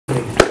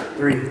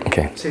3,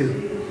 Okay.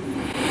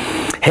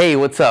 2. Hey,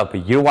 what's up?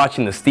 You're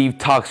watching the Steve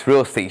Talks Real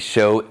Estate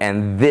Show,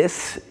 and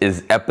this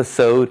is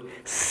episode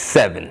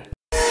 7.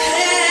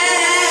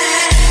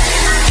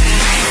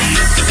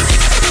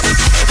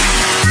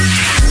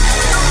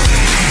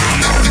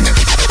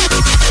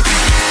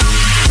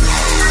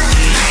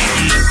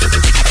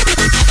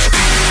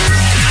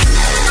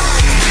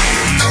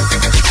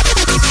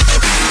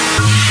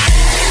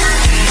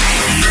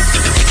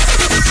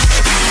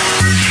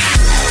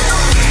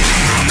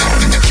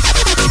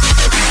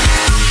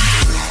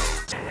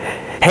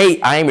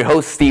 Hey, I am your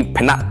host, Steve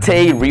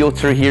Penate,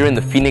 realtor here in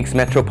the Phoenix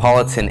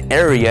metropolitan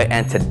area,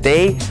 and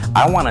today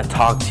I want to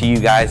talk to you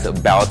guys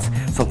about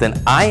something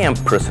I am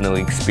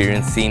personally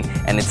experiencing,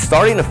 and it's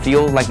starting to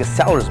feel like a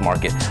seller's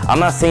market. I'm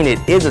not saying it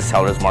is a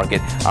seller's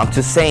market. I'm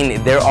just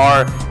saying there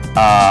are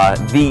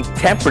the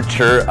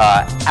temperature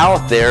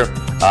out there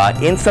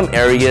in some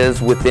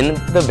areas within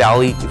the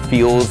valley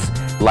feels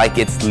like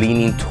it's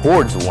leaning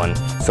towards one.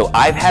 So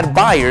I've had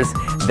buyers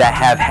that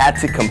have had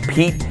to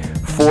compete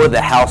for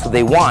the house that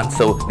they want.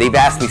 So they've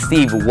asked me,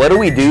 Steve, what do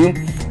we do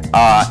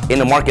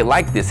in a market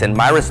like this? And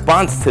my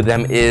response to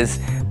them is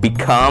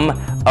become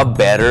a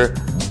better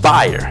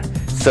buyer.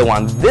 So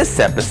on this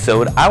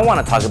episode, I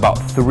want to talk about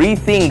 3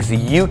 things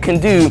you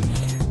can do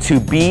to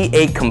be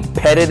a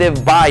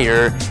competitive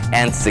buyer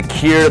and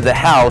secure the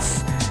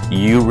house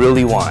you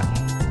really want.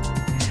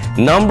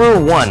 Number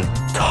 1,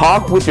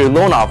 talk with your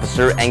loan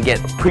officer and get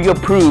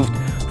pre-approved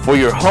for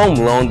your home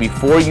loan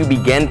before you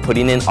begin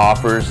putting in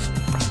offers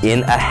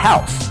in a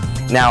house.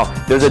 Now,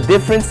 there's a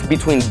difference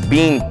between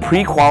being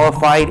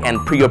pre-qualified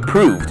and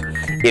pre-approved.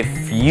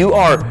 If you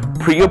are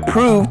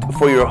pre-approved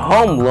for your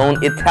home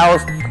loan, it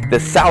tells the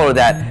seller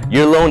that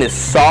your loan is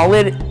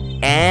solid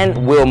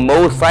and will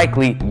most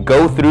likely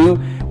go through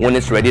when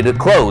it's ready to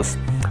close.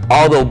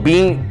 Although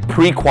being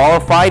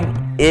pre-qualified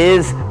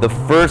is the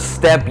first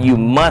step you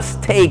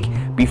must take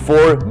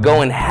before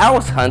going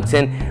house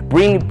hunting,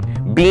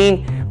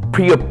 being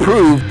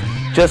pre-approved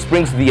just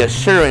brings the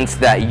assurance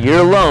that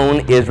your loan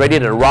is ready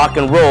to rock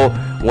and roll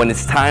when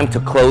it's time to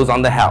close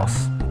on the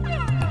house.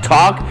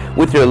 Talk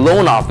with your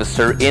loan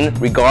officer in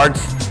regards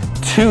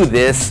to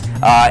this,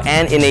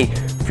 and in a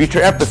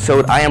future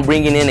episode, I am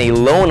bringing in a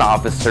loan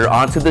officer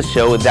onto the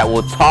show that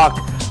will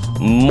talk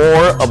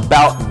more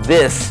about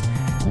this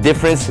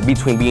difference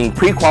between being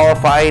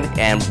pre-qualified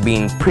and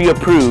being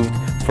pre-approved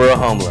for a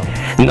home loan.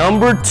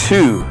 Number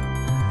 2,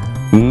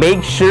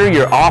 make sure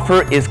your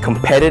offer is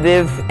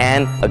competitive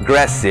and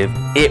aggressive.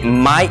 It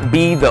might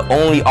be the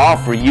only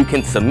offer you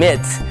can submit.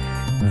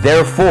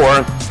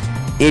 Therefore,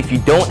 if you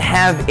don't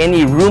have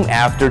any room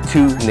after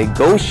to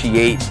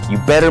negotiate, you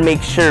better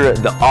make sure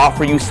the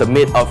offer you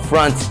submit up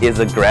front is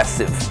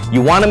aggressive.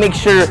 You want to make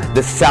sure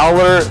the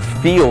seller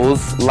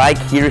feels like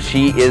he or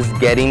she is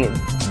getting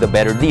the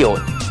better deal.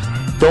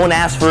 Don't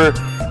ask for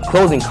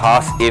closing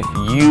costs if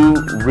you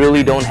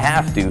really don't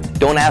have to.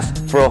 Don't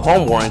ask for a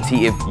home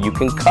warranty if you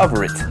can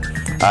cover it.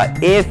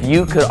 If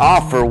you could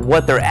offer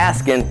what they're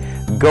asking,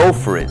 go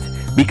for it.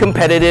 Be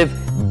competitive,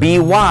 be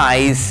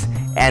wise,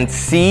 and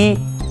see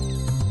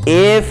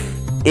if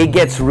it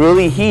gets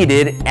really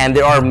heated and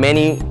there are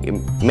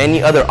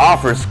many other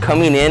offers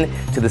coming in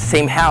to the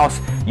same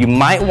house. You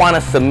might want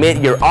to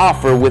submit your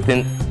offer with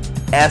an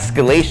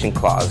escalation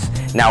clause.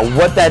 Now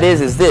what that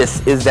is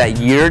that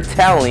you're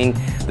telling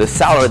the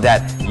seller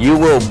that you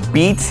will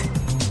beat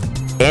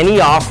any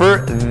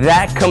offer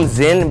that comes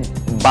in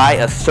by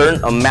a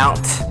certain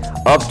amount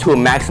up to a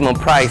maximum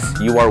price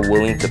you are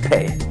willing to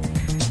pay.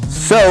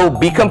 So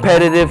be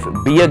competitive,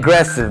 be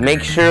aggressive,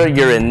 make sure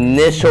your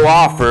initial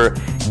offer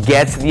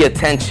gets the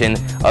attention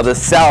of the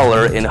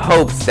seller in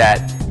hopes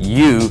that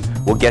you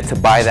will get to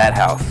buy that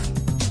house.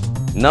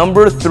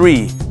 Number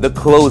 3, the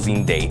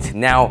closing date.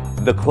 Now,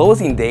 the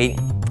closing date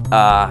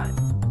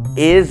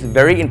is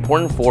very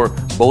important for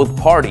both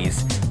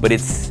parties, but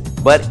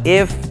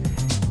if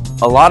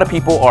a lot of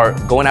people are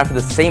going after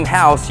the same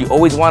house, you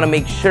always want to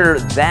make sure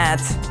that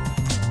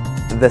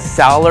the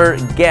seller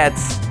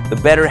gets the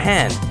better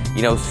hand.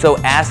 So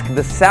ask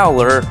the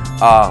seller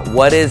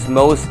what is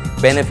most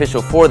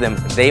beneficial for them.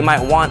 They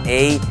might want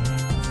a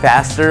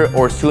faster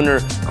or sooner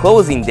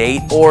closing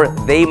date, or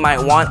they might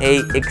want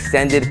a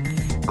extended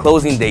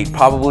closing date.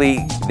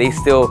 Probably they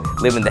still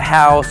live in the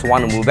house,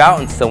 want to move out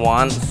and so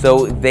on,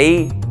 so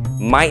they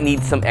might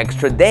need some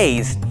extra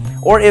days.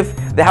 Or if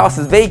the house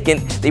is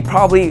vacant, they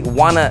probably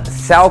want to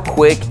sell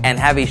quick and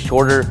have a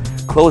shorter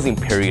closing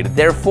period.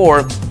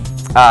 Therefore,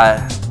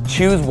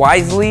 choose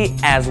wisely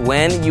as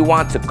when you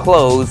want to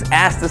close.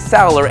 Ask the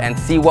seller and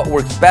see what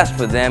works best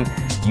for them.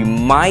 You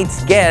might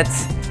get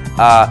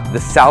the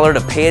seller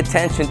to pay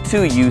attention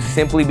to you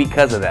simply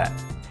because of that.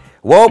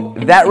 Well,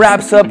 that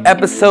wraps up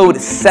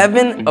episode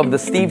 7 of the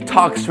Steve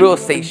Talks Real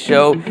Estate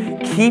Show.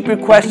 Keep your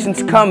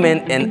questions coming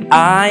and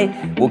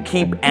I will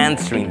keep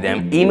answering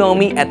them. Email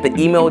me at the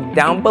email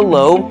down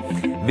below.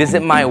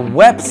 Visit my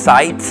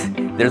website.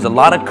 There's a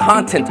lot of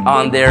content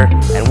on there,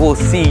 and we'll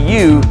see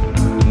you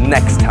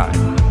next time.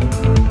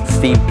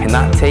 Steve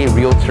Penate,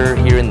 realtor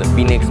here in the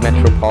Phoenix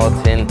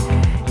metropolitan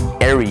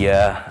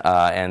area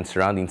and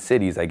surrounding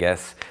cities, I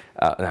guess.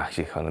 No,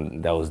 actually, hold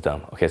on, that was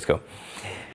dumb. Okay, let's go.